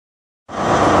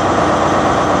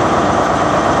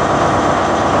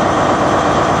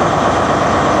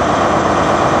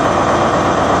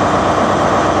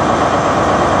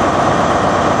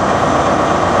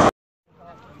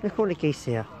all the geese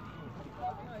here.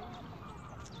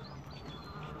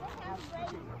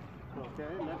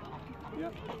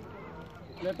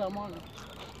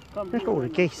 Look at all the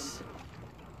geese.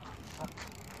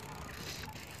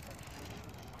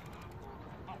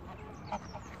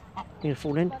 You're gonna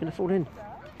fall in, gonna fall in.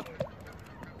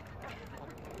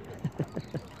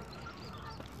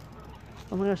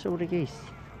 Oh my gosh, all the geese.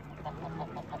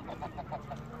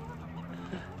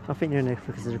 I think they're in there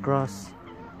because of the grass,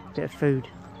 bit of food.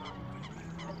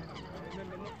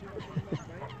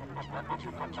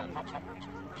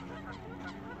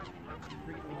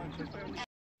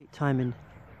 Timing.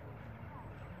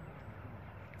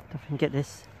 If I can get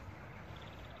this.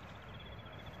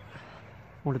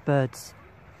 All the birds.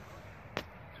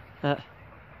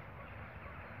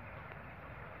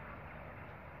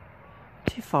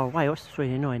 Too far away, what's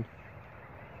really annoying?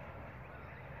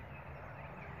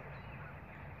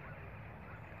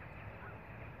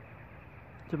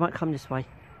 They might come this way.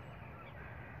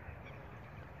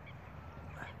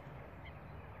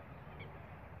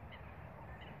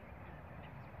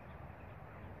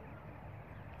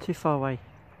 Too far away.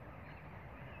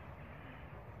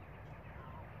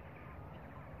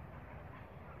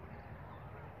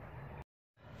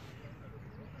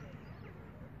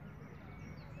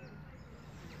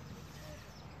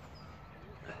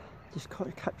 Just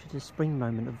captured the spring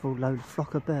moment of all load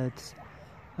flock of birds.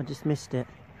 I just missed it.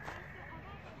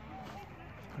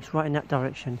 It's right in that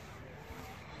direction.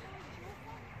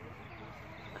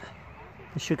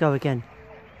 They should go again.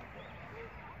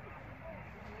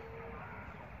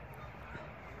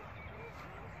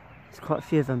 There's quite a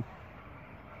few of them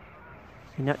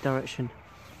in that direction.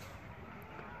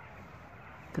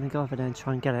 I'm gonna go over there and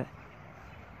try and get it.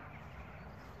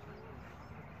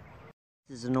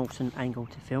 This is an awesome angle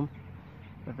to film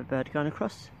with a bird going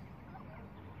across.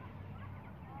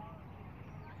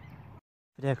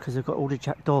 Over there, because I've got all the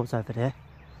jackdaws over there,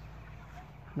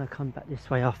 and I'll come back this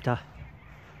way after.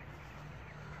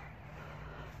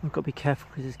 I've got to be careful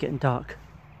because it's getting dark.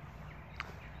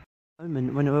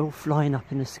 Moment when they were all flying up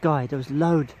in the sky, there was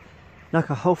load, like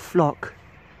a whole flock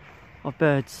of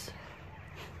birds.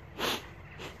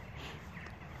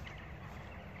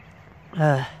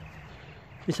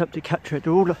 Just up to capture it.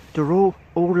 They're all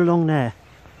along there.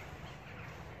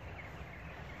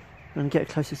 I'm going to get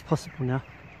as close as possible now.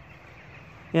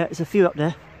 Yeah, there's a few up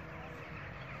there.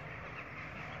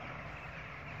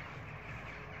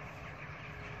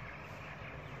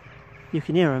 You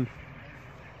can hear them.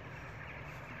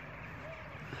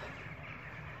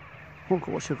 Oh, I've got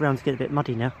to watch the ground to get a bit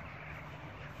muddy now.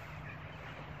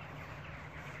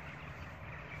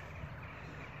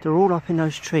 They're all up in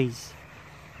those trees.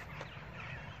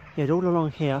 Yeah, they're all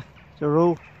along here. They're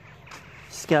all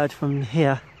scattered from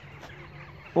here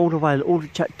all the way. All the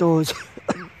jackdaws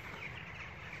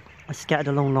are scattered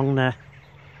along there.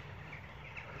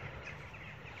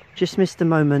 Just missed the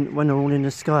moment when they're all in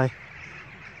the sky.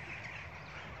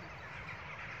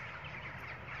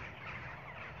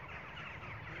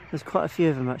 There's quite a few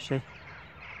of them actually.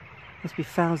 Must be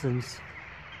thousands.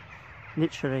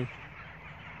 Literally.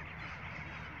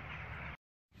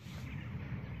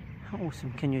 How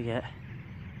awesome can you get?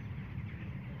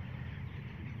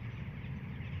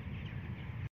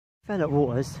 Fell at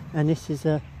Waters, and this is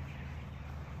a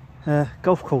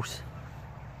golf course.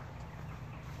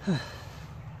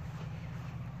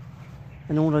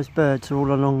 And all those birds are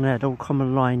all along there, they're all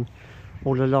common line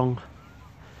all along.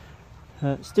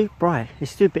 It's still bright,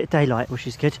 it's still a bit of daylight, which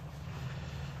is good.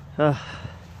 But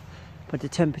the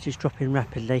temperature's dropping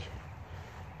rapidly.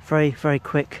 Very, very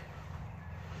quick.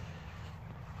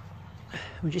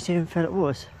 We just even fell at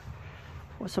Waters.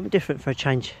 What's something different for a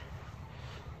change?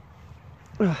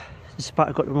 Despite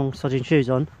I've got the wrong sodding shoes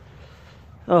on.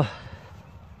 Well,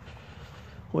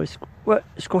 it's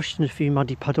squashed in a few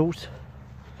muddy puddles.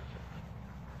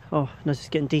 Oh, no, it's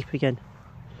getting deep again.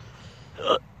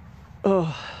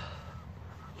 Oh.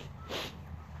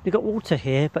 We've got water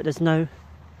here, but there's no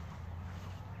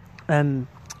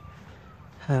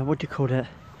what do you call it?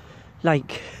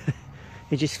 Lake.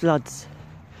 It just floods.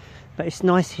 But it's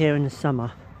nice here in the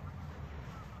summer.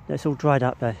 It's all dried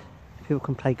up there. People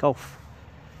can play golf.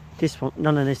 This one,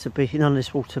 none of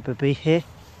this water would be here.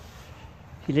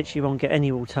 You literally won't get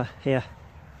any water here.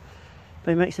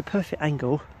 But it makes a perfect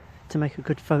angle to make a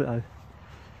good photo.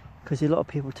 Because a lot of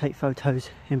people take photos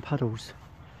in puddles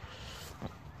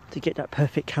to get that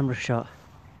perfect camera shot.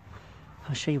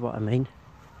 I'll show you what I mean.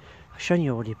 I've shown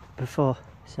you already before.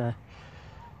 So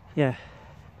yeah.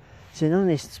 So none of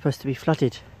this is supposed to be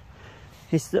flooded.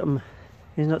 It's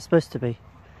not supposed to be.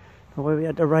 But where we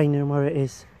had the rain and where it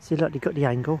is, see, like, they got the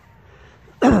angle.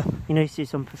 You know, you see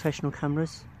some professional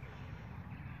cameras.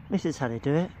 This is how they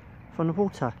do it, from the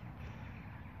water.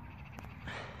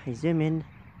 Hey, zoom in,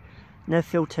 no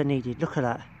filter needed, look at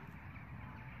that.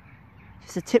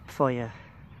 Just a tip for you.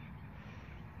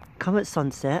 Come at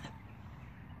sunset,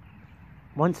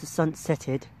 once the sun's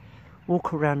setted,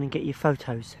 walk around and get your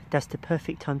photos. That's the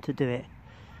perfect time to do it.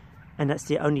 And that's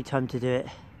the only time to do it.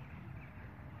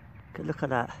 Look at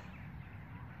that.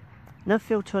 No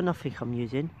filter or nothing I'm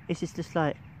using. This is just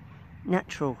like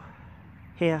natural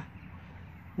here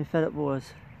in Phillip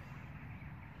Waters.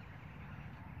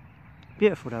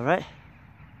 Beautiful though, right?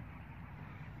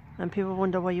 And people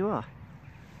wonder where you are.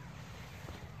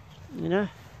 You know?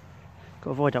 Got to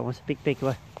avoid that one, it's a big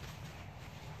one.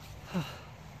 Got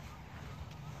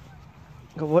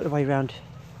to work the way round.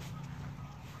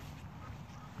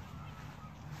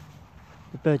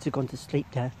 The birds have gone to sleep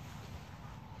there.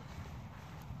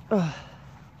 Oh,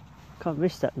 can't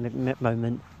miss that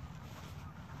moment.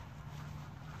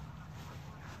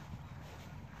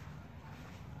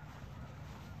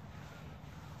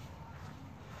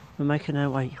 We're making our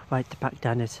way back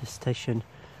down to the station.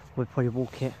 We'll probably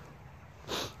walk it.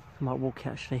 I might walk it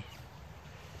actually.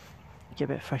 Get a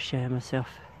bit of fresh air myself.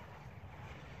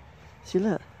 See,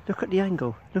 look at the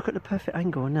angle. Look at the perfect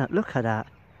angle on that. Look at that.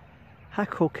 How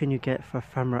cool can you get for a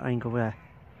camera angle there?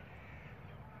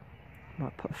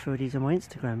 Might put a few of these on my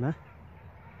Instagram, huh?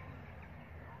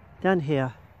 Down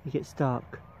here it gets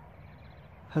dark.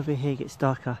 Over here it gets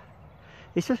darker.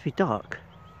 It's supposed to be dark,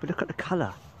 but look at the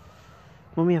colour.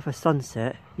 When we have a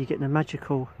sunset, you get the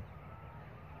magical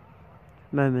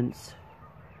moments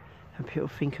and people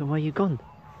thinking, where you gone?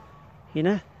 You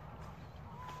know?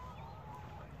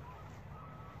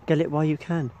 Get it while you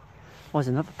can. Oh, there's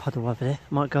another puddle over there.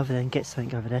 Might go over there and get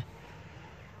something over there.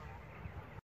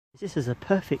 This is a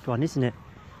perfect one, isn't it?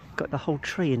 Got the whole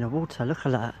tree in the water. Look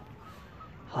at that.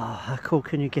 Oh, how cool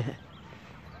can you get?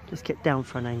 Just get down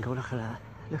for an angle. Look at that.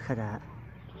 Look at that.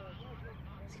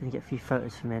 Just going to get a few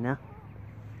photos from here now.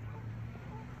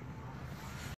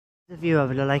 The view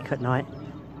over the lake at night.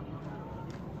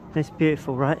 It's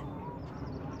beautiful, right?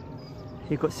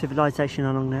 You've got civilization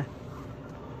along there.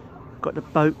 Got the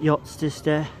boat yachts just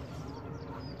there.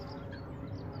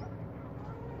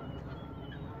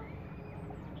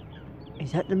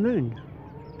 Is that the moon?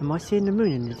 Am I seeing the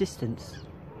moon in the distance?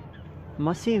 Am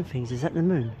I seeing things? Is that the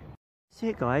moon? See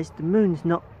it, guys? The moon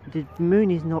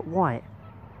is not white.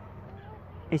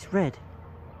 It's red.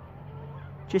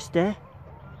 Just there.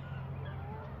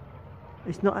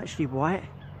 It's not actually white.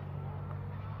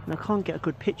 And I can't get a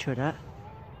good picture of that.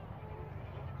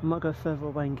 I might go further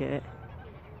away and get it.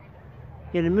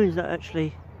 Yeah, the moon's not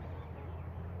actually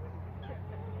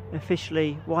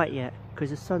officially white yet because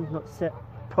the sun's not set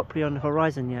properly on the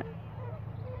horizon yet.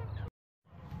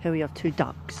 Here we have two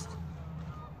ducks.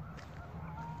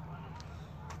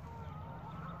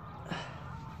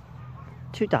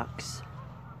 Two ducks.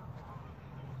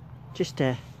 Just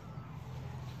there.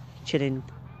 Chilling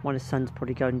while the sun's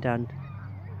probably going down.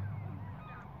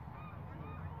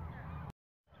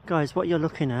 Guys, what you're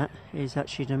looking at is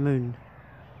actually the moon.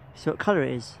 So what colour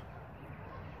it is?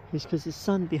 It's because the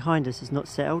sun behind us is not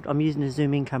settled. I'm using a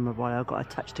zoom in camera while I've got to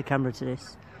attach the camera to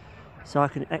this. So I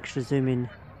can extra zoom in.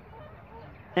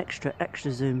 Extra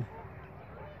zoom.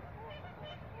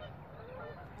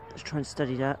 Let's try and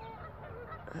study that.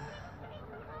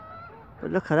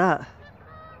 But look at that.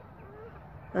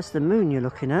 That's the moon you're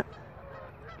looking at.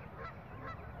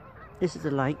 This is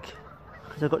the lake.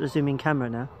 Because I've got the zoom in camera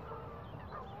now.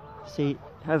 See,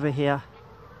 over here.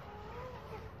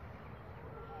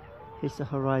 Here's the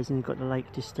horizon, you've got the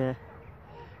lake just there.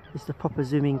 It's the proper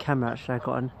zoom in camera actually I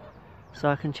got on. So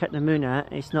I can check the moon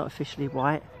out. It's not officially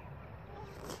white.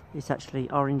 It's actually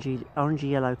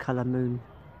orangey yellow colour moon.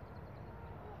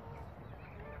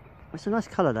 It's a nice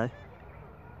colour though.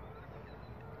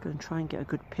 Gonna try and get a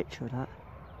good picture of that.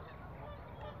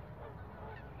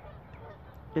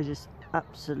 It's just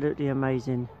absolutely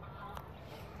amazing.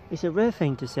 It's a rare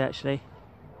thing to see actually.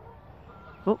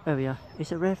 Oh, there we are.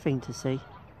 It's a rare thing to see.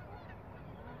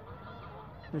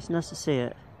 It's nice to see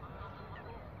it.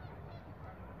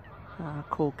 How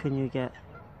cool can you get?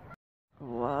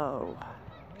 Whoa.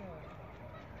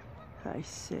 That is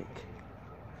sick.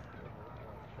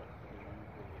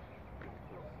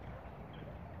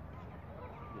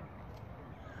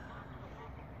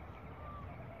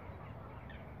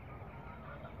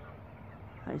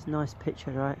 That is a nice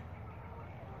picture, right?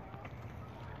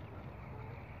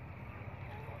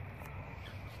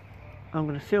 I'm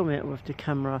going to film it with the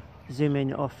camera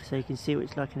zooming off so you can see what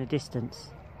it's like in the distance.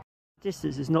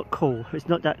 Distance is not cool, it's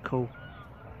not that cool.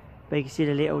 But you can see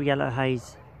the little yellow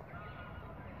haze.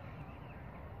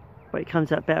 But it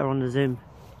comes out better on the zoom.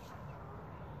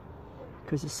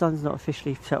 because the sun's not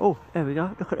officially set. Oh, there we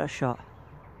go, look at that shot.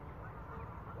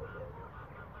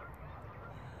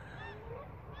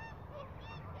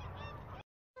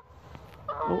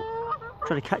 Oh,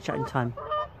 trying to catch that in time.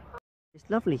 It's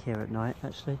lovely here at night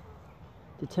actually.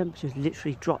 The temperature's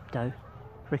literally dropped though,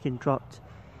 freaking dropped.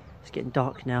 It's getting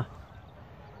dark now,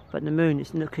 but the moon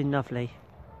is looking lovely,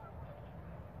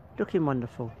 looking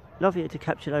wonderful. Lovely to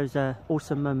capture those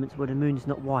awesome moments where the moon is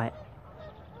not white.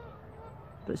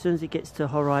 But as soon as it gets to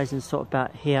horizon, sort of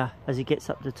about here, as it gets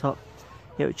up to the top,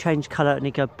 it will change colour and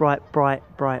it go bright, bright,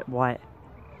 bright white.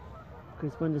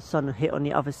 Because when the sun will hit on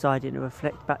the other side, it will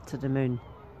reflect back to the moon.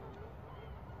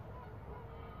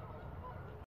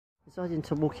 Deciding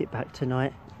to walk it back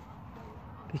tonight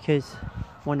because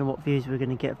wondering what views we're going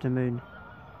to get of the moon.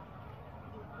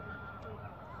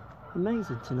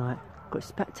 Amazing tonight. Got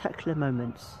spectacular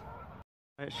moments.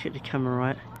 Let's get the camera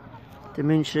right. The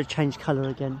moon should have changed colour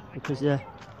again because it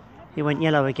went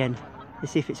yellow again.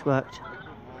 Let's see if it's worked.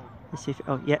 Let's see if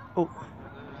oh yeah, oh,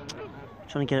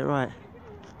 trying to get it right.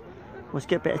 Let's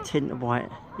get a bit of tint of white.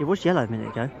 It was yellow a minute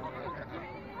ago.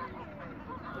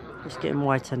 It's getting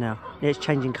whiter now. Yeah, it's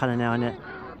changing colour now, isn't it?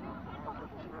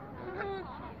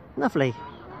 Lovely.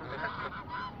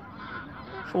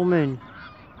 Full moon.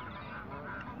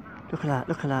 Look at that,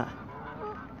 look at that.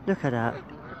 Look at that.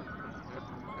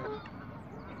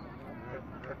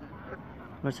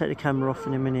 I'm going to take the camera off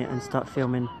in a minute and start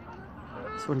filming.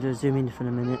 Just want to zoom in for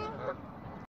a minute.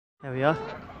 There we are.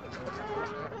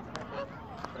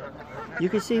 You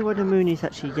can see where the moon is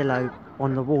actually yellow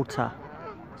on the water.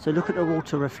 So look at the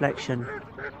water reflection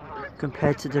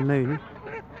compared to the moon.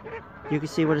 You can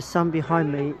see where the sun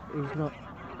behind me is not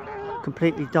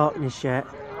completely darkness yet,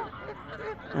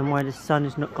 and where the sun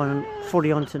has not gone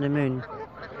fully onto the moon.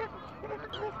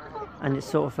 And it's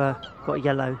sort of got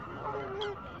yellow.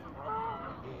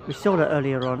 We saw that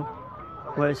earlier on,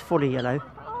 where it's fully yellow.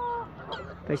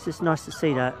 But it's just nice to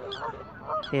see that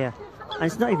here. And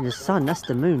it's not even the sun, that's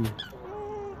the moon.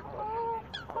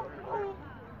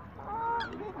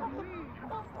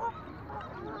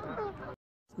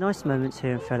 Nice moments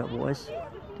here in Fellett Waters.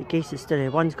 The geese are still here.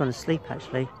 One's gone to sleep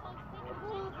actually.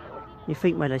 You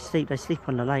think where they sleep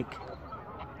on the lake.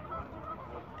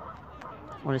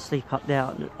 Or they sleep up there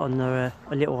on the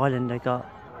a little island they got.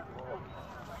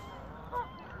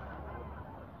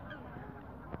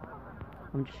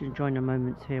 I'm just enjoying the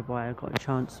moments here while I got a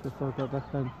chance before I go back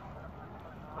home.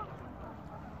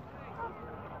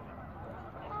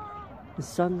 The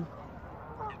sun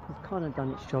has kind of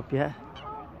done its job yet.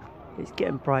 It's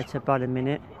getting brighter by the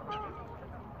minute.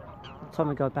 By the time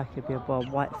I go back it'll be a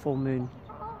white full moon.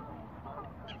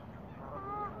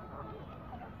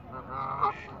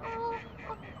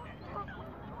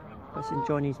 Let's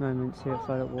enjoy these moments here at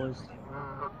Fellett Waters.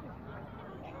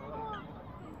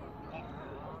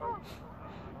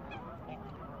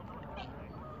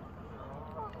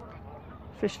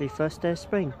 Officially first day of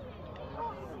spring.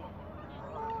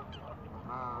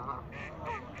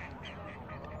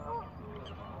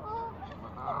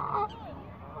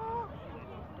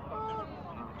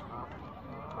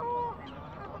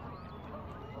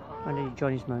 I need to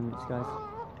enjoy these moments, guys.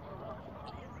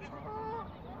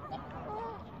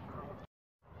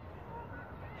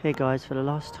 Here guys, for the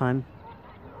last time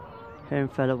here in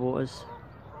Fellett Waters,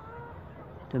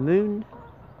 the moon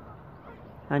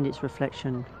and its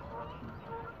reflection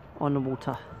on the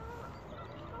water.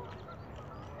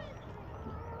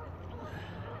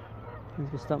 I'm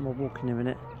going to start my walk in a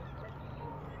minute.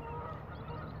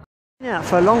 Been out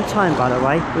for a long time, by the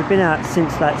way. We've been out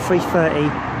since like 3:30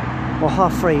 or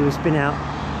 3:30. We've been out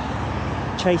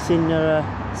chasing the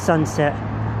sunset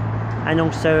and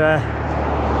also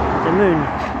the moon,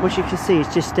 which you can see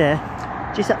is just there,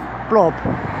 just that blob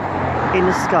in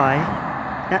the sky.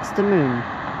 That's the moon.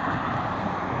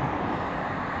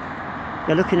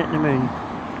 You're looking at the moon.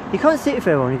 You can't see it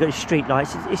very well when you've got the street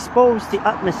lights. It spoils the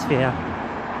atmosphere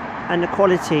and the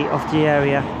quality of the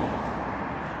area,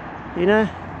 you know.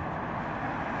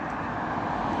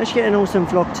 Let's get an awesome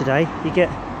vlog today. You get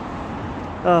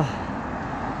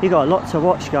you got a lot to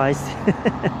watch, guys.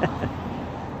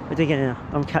 But again,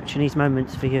 I'm capturing these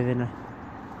moments for you, you know.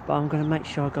 But I'm going to make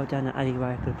sure I go down the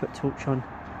alleyway. I'm going to put torch on.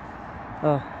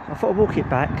 I thought I'd walk it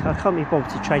back. I can't be bothered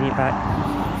to train it back.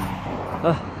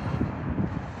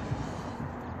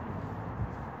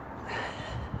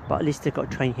 But at least I've got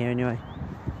a train here anyway.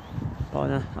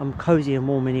 But I'm cosy and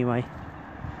warm anyway.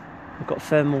 I've got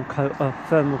thermal coat.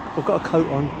 I've got a coat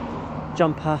on,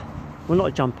 jumper. Well, not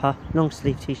a jumper, long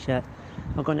sleeve t-shirt.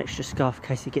 I've got an extra scarf in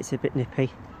case it gets a bit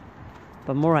nippy.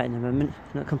 But I'm alright in the moment.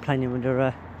 I'm not complaining when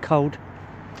they're cold.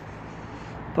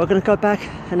 But I'm going to go back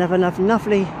and have a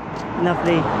lovely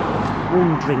lovely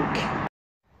warm drink.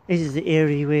 This is the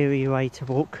eerie, weary way to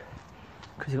walk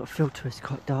because we've got a filter, it's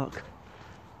quite dark.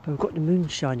 But we've got the moon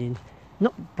shining,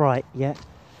 not bright yet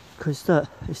because look,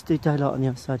 it's still daylight on the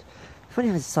other side. Funny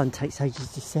how the sun takes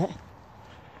ages to set.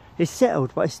 It's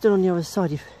settled, but it's still on the other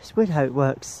side. It's weird how it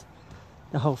works,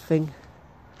 the whole thing.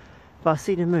 But I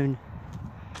see the moon.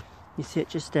 You see it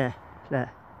just there,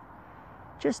 there,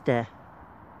 just there.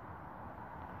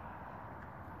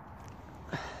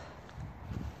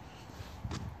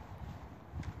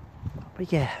 But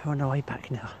yeah, we're on our way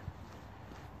back now.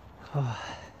 Oh,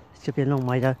 it's gonna be a long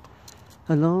way though.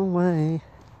 A long way.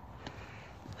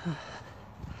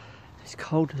 It's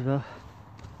cold as well.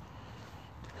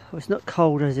 Well, it's not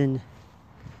cold as in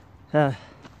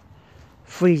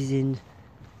freezing.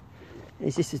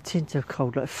 It's just a tint of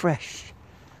cold, like fresh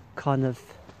kind of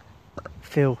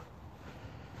feel.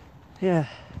 Yeah.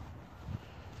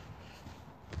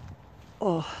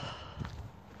 Oh.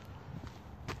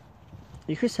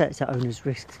 You could say it's at owner's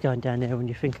risk going down there when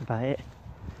you think about it.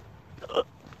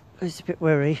 It's a bit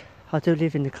wary. I do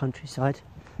live in the countryside.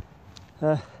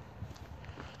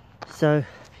 So,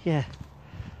 yeah,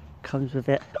 comes with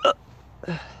it.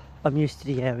 I'm used to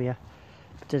the area.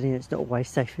 But I think it's not always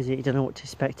safe, is it? You don't know what to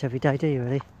expect every day, do you,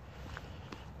 really?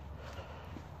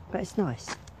 But it's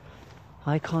nice.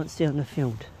 I can't see on the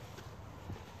field.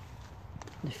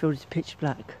 The field is pitch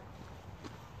black.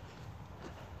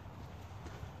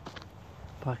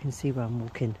 But I can see where I'm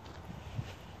walking.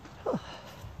 Oh.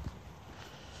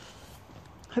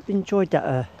 Hope you enjoyed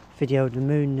that video of the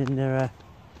moon and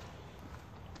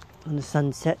on the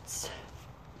sunsets.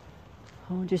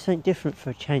 I want to do something different for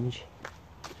a change.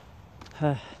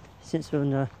 Since we're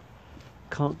on a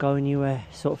can't go anywhere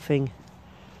sort of thing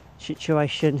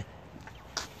situation,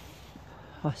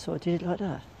 I sort of did it like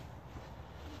that.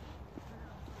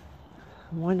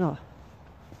 Why not?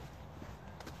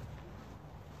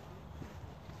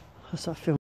 I'll start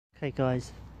filming. Okay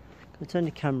guys, I'm going to turn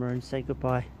the camera and say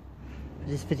goodbye for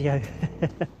this video.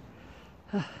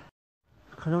 I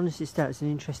can honestly say it's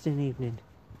an interesting evening.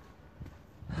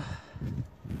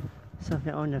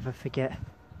 Something I'll never forget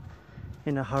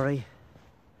in a hurry.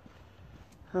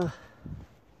 Hope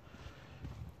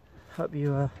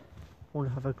you all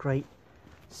have a great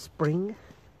spring.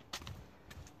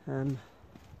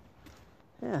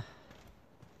 Yeah,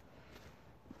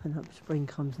 and hope spring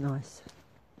comes nice.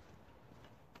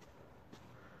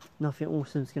 Nothing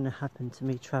awesome's going to happen to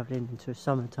me travelling into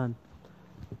summertime,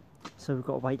 so we've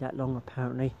got to wait that long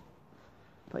apparently.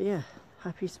 But yeah,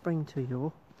 happy spring to you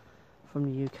all from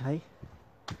the UK.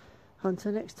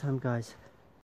 Until next time guys.